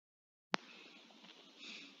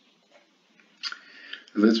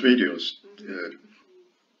This video,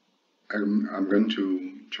 I'm going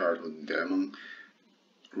to chart with demo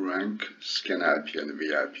RAC SCANIP and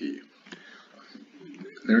VIP.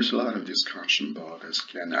 There's a lot of discussion about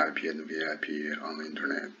SCANIP and VIP on the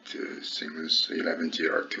internet since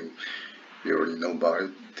 11GR2. You already know about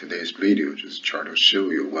it. Today's video just try to show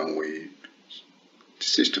you when the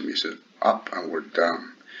system is up and we're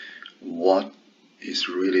down, what is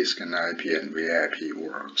really SCANIP and VIP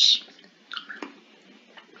works.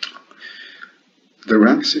 The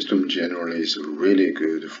RAC system generally is really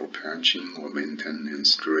good for patching or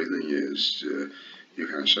maintenance. The reason is you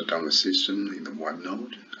can shut down the system in the one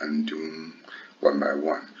node and do one by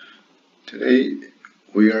one. Today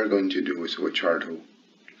we are going to do is we try to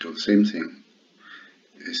do the same thing.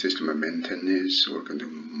 The system maintenance, we're going to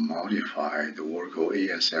modify the workload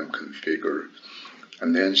ASM configure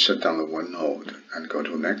and then shut down the one node and go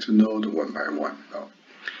to the next node one by one. Now,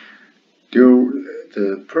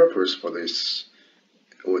 the purpose for this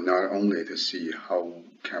well, not only to see how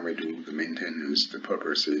can we do the maintenance, the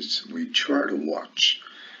purpose is we try to watch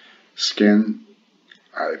SCANIP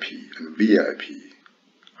and VIP,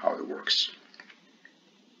 how it works.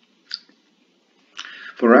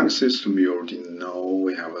 For RAC system, you already know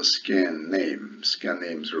we have a scan name. Scan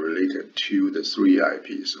names are related to the three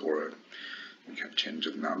IPs, or you can change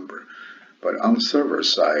the number. But on the server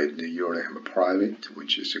side, you already have a private,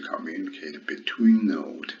 which is to communicate between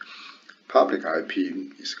nodes. Public IP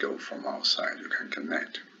is go from outside, you can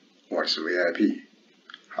connect. What's VIP?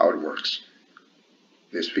 How it works.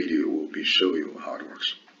 This video will be show you how it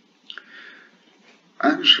works.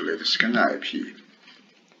 Actually, the SCANIP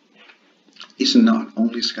is not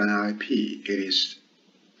only SCANIP,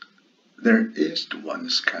 there is one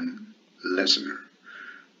scan listener.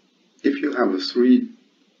 If you have a 3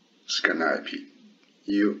 SCANIP,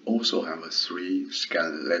 you also have a 3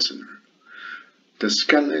 scan listener. The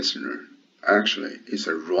scan listener actually is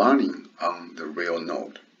running on the real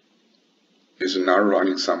node. It's not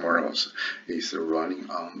running somewhere else. It's running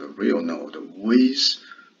on the real node with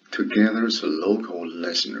together the local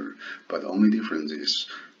listener. But the only difference is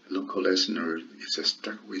local listener is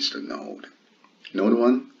stuck with the node. Node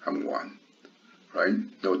 1 have 1,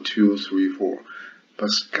 right? Node 2, 3, 4. But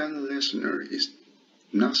scan listener is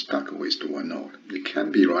not stuck with the one node. It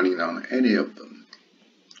can be running on any of them.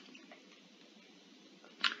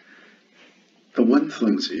 The one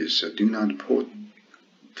thing is do not put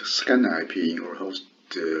the SCANIP in your host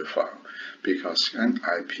file, because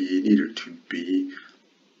SCANIP needed to be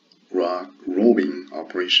roving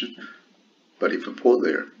operation, but if you put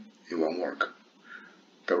there, it won't work.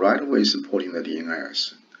 The right way is putting the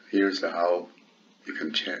DNS. Here's how you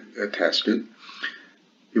can test it.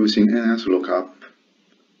 Using NS lookup,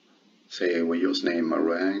 say we use name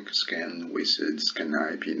RAC scan with its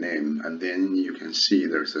SCANIP name, and then you can see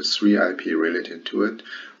there's a 3 IP related to it.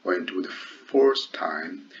 When you do the first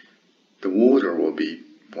time, the order will be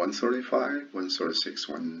 135, 136,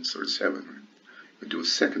 137. You do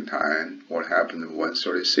second time, what happened?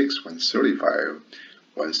 136, 135,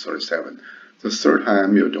 137. The third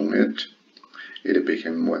time you do it, it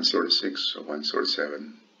became 136,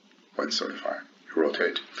 137, 135. You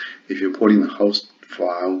rotate. If you put in the host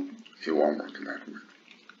file, it won't work that way.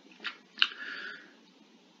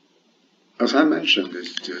 As I mentioned,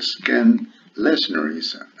 the scan listener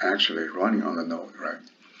is actually running on the node, right?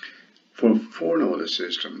 For 4-node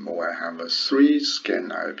system, where I have a 3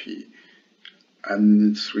 scan IP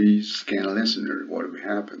and 3 scan listener, what will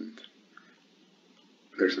happen?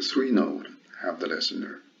 There's a 3 node have the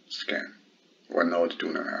listener scan. 1 node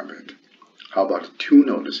do not have it. How about a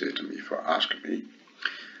 2-node system, if you ask me?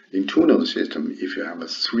 In 2-node system, if you have a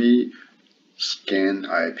 3 scan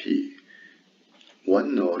IP,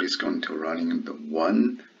 1 node is going to running the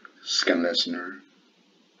 1 scan listener,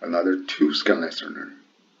 another 2 scan listener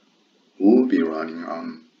will be running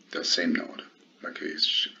on the same node. Like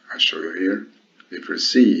I show you here. If you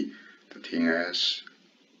see the TNS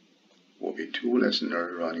will be 2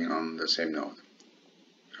 listeners running on the same node.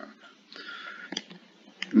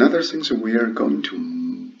 Another thing that we are going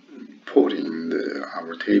to put in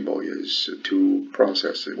our table is to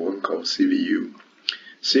process one called CVU.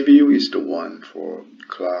 CVU is the one for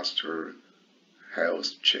cluster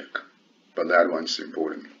health check, but that one's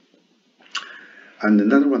important. And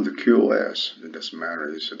another one, the QoS, it doesn't matter,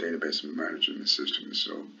 it's a database management system.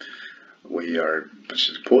 So we are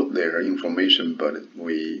put their information, but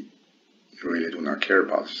we really do not care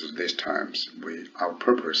about this times. Our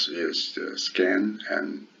purpose is the scan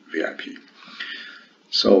and VIP.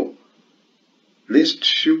 So this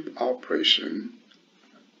 2 operation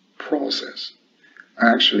process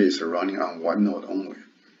actually is running on 1 node only.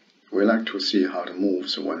 we like to see how it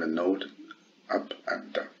moves when the node up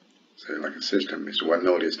and down. So like a system is one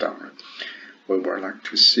node is down, right? We would like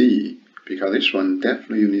to see, because this one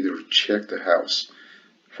definitely you need to check the health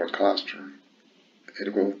for cluster. It's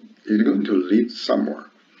going to lead somewhere,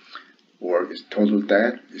 or it's total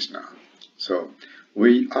dead, it's not. So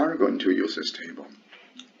we are going to use this table.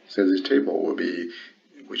 So this table will be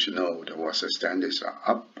which node was the standards are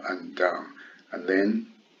up and down, and then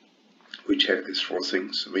we check these four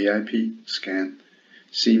things: VIP, scan,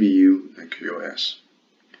 CVU, and QoS.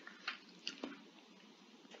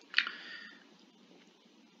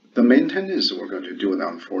 The maintenance we're going to do it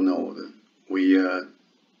on 4 nodes. We do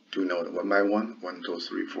node 1 by 1, 1, 2,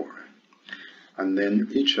 3, 4. And then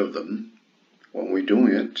each of them, when we're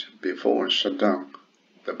doing it, before shut down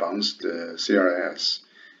the CRS,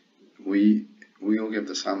 we will give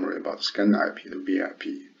the summary about scan IP to VIP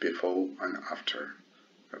before and after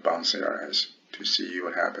the bounce CRS to see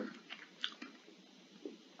what happened.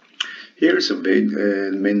 Here's a big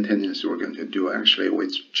maintenance we're going to do. Actually, we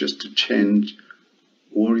just change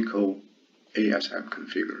Oracle ASM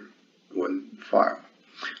configure one file.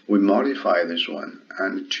 We modify this one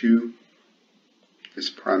and to this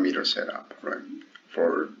parameter setup, right,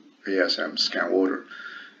 for ASM scan order.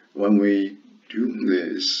 When we do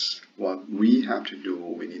this, what we have to do,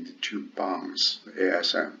 we need to bounce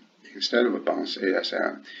ASM. Instead of a bounce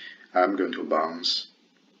ASM, I'm going to bounce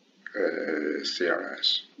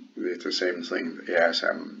CRS. It's the same thing. The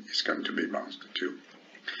ASM is going to be bounced too.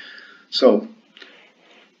 So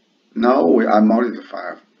now I modified the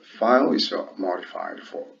file. File is modified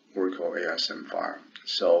for Oracle ASM file.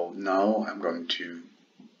 So now I'm going to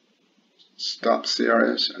stop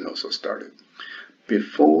CRS and also start it.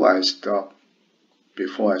 Before I stop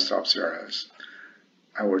CRS,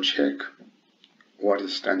 I will check what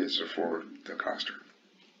is standards for the cluster.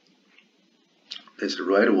 This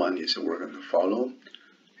red one is we're going to follow.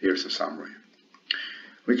 Here's the summary.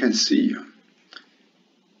 We can see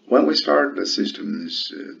when we start the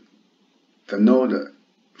systems, the node,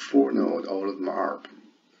 4 nodes, all of them are up.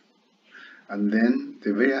 And then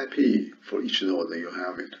the VIP for each node that you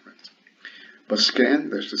have it. Right? But scan,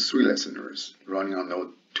 there's the 3 listeners running on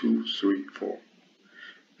node 2, 3, 4.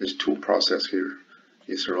 There's 2 process here.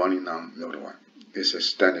 It's running on node 1. This is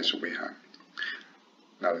standards we have.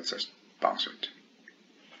 Now let's just bounce it.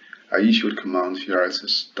 I issued command here as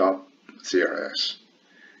stop CRS.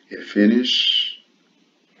 It finished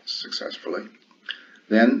successfully.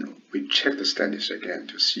 Then we check the standards again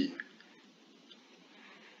to see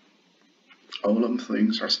all of them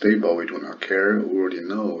things are stable. We do not care. We already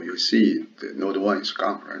know. You see the node 1 is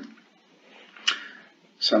gone, right?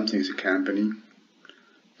 Something is happening.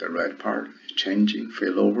 The red part is changing,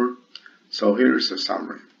 failover. So here's the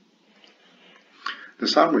summary. The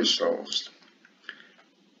summary shows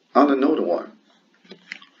on the node 1,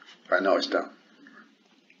 right now it's done.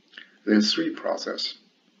 There's 3 processes.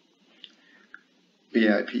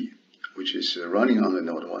 VIP, which is running on the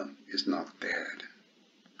node 1, is not dead.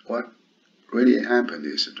 What really happened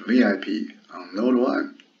is that VIP on node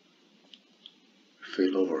 1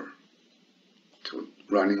 failover to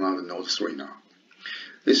running on the node 3 now.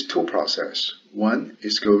 These 2 processes, one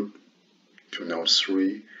is go to node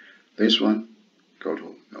 3, this one go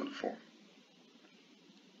to node 4.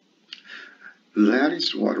 That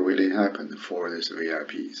is what really happened for this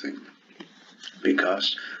VIP thing,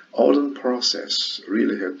 because all the process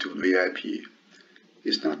related to VIP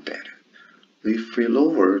is not dead. They fail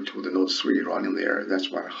over to the node 3 running there.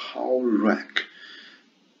 That's why how RAC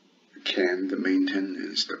can the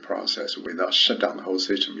maintenance the process without shut down the whole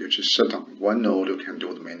system. You just shut down one node, you can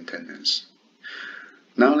do the maintenance.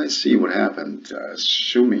 Now let's see what happened.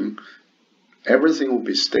 Assuming everything will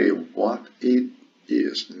be stay what it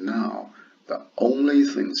is now. The only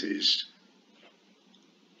thing is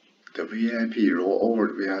the VIP roll over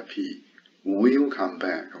the VIP will come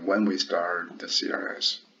back when we start the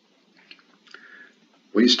CRS.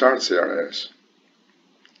 We start CRS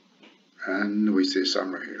and we see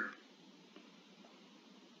summary here.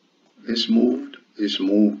 This moved,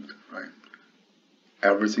 right?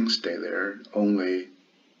 Everything stay there, only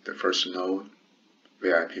the first node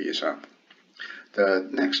VIP is up. The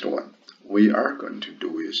next one we are going to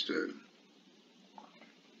do is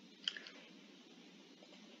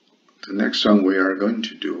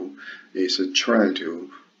try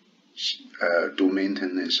to do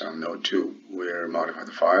maintenance on node 2. We'll modify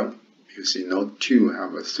the file. You see node 2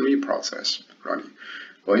 have a 3 process running.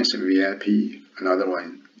 One is VIP, another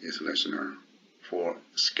one is listener for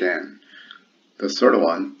scan. The third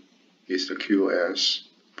one is the QoS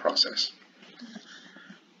process.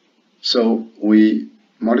 So we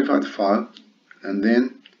modify the file and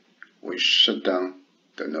then we shut down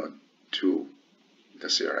the node to the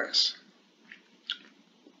CRS.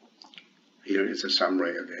 Here is a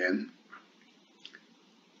summary again.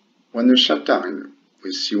 When they shut down,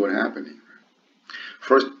 we see what's happening.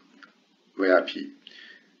 First, VIP.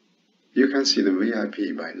 You can see the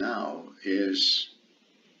VIP by now is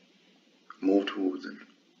moved to the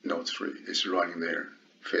node 3. It's running there,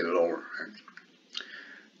 failover. Right?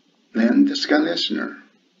 Then the scan listener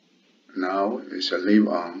now is a leave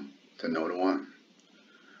on the node 1.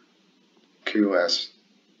 QoS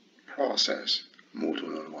process move to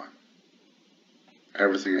node 1.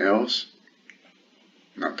 Everything else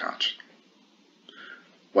not touched.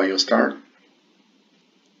 When you start,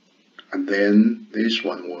 and then this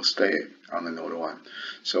one will stay on the node 1.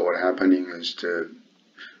 So what happening is the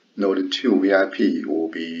node 2 VIP will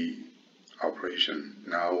be operation.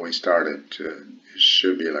 Now we started, it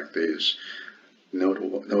should be like this.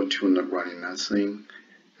 Node 2 not running nothing,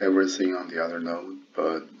 everything on the other node,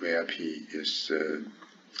 but VIP is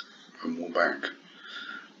a move back.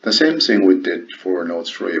 The same thing we did for node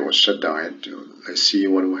 3, we shut down it. Let's see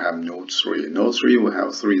what we have node 3. Node 3 will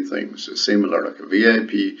have 3 things, similar like a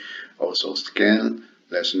VIP, also scan,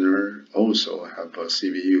 listener, also have a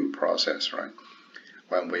CPU process, right?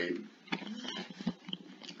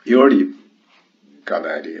 You already got the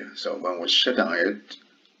idea. So when we shut down it,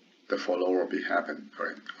 the follow will be happen,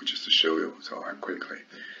 right? Just to show you, so I quickly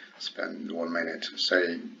spend 1 minute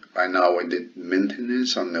saying, by now we did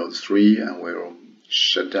maintenance on node 3 and we'll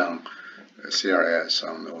shut down CRS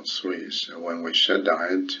on node 3. So when we shut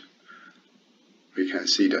down it, we can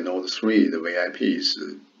see the node 3, the VIPs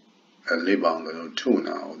live on the node 2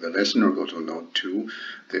 now. The listener go to node 2,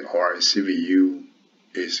 the RACVU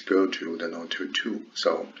is go to the node 2 too.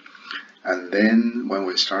 So, and then when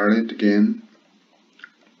we start it again,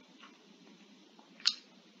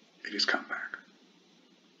 it is come back.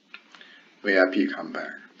 VIP come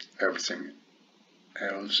back. Everything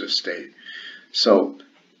else stay. So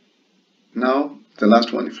now the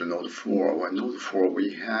last one is for node 4. When node 4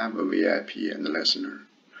 we have a VIP and a listener.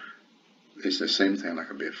 It's the same thing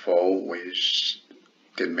like before. We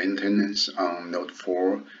did maintenance on node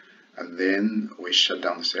 4 and then we shut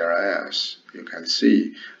down the CRS. You can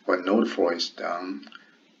see when node 4 is done,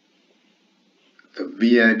 the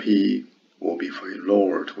VIP will be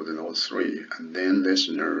lower to the node 3 and then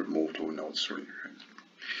listener move to node 3.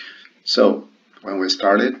 So when we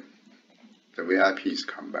started, the VIPs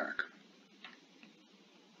come back.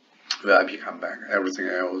 VIP come back. Everything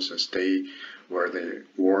else stay where they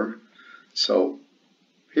were. So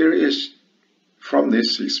here is, from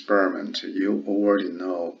this experiment, you already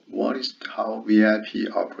know what is how VIP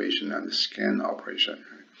operation and scan operation.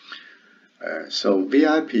 So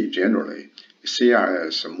VIP generally,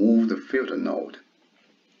 CRS move the filter node,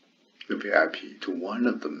 the VIP, to one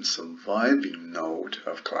of them surviving node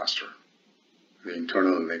of cluster. The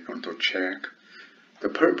internal they're going to check. The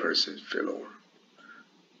purpose is failover.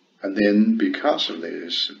 And then because of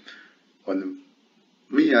this, when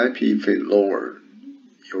VIP failover,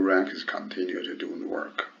 your RAC is continue to do the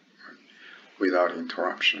work without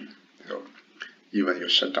interruption. So even you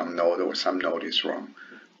shut down node or some node is wrong.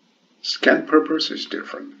 Scan purpose is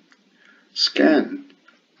different. Scan,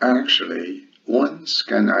 actually, one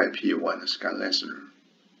scan IP, one scan listener.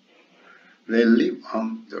 They live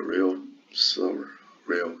on the real server,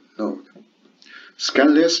 real node.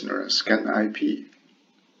 Scan listener and scan IP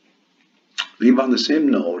live on the same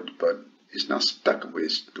node, but it's not stuck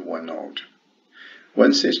with the one node.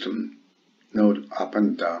 One system node up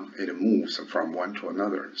and down, it moves from one to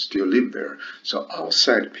another, still live there. So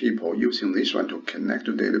outside people using this one to connect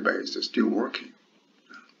to database is still working.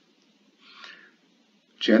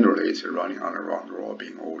 Generally, it's running on a round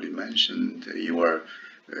robin. Already mentioned, you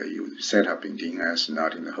set up in DNS,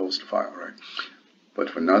 not in the host file, right?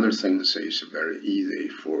 But for another things, it's very easy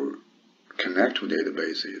for connect to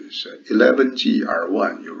databases.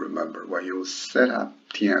 11G-R1, you remember, when you set up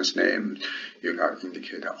DNS name, you got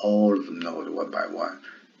indicate all of the node one by one.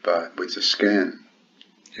 But with the scan,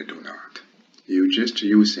 you do not. You just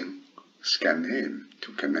using scan name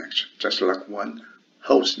to connect, just like one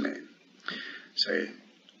host name. Say,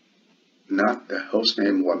 not the host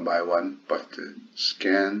name one by one, but the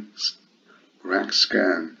scan, RAC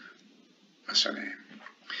scan as a name.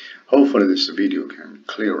 Hopefully this video can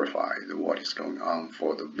clarify what is going on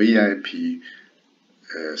for the VIP,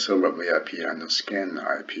 server VIP and the scan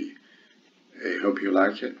IP. I hope you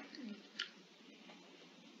like it.